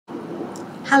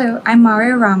Hello, I'm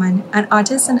Mariyah Rahman, an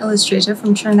artist and illustrator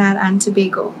from Trinidad and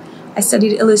Tobago. I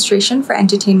studied illustration for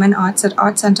entertainment arts at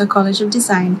ArtCenter College of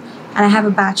Design, and I have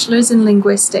a bachelor's in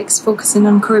linguistics focusing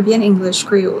on Caribbean English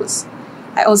Creoles.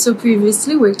 I also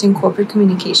previously worked in corporate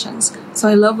communications, so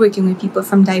I love working with people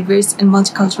from diverse and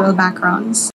multicultural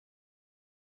backgrounds.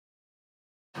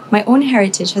 My own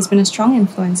heritage has been a strong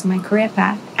influence on my career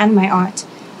path and my art.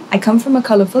 I come from a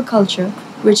colorful culture,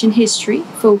 rich in history,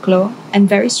 folklore, and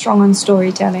very strong on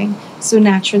storytelling, so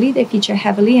naturally they feature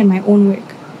heavily in my own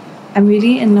work. I'm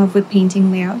really in love with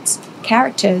painting layouts,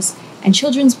 characters, and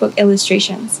children's book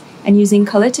illustrations, and using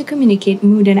color to communicate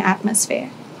mood and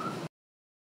atmosphere.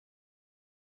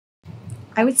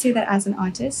 I would say that as an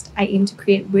artist, I aim to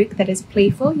create work that is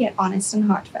playful yet honest and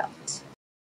heartfelt.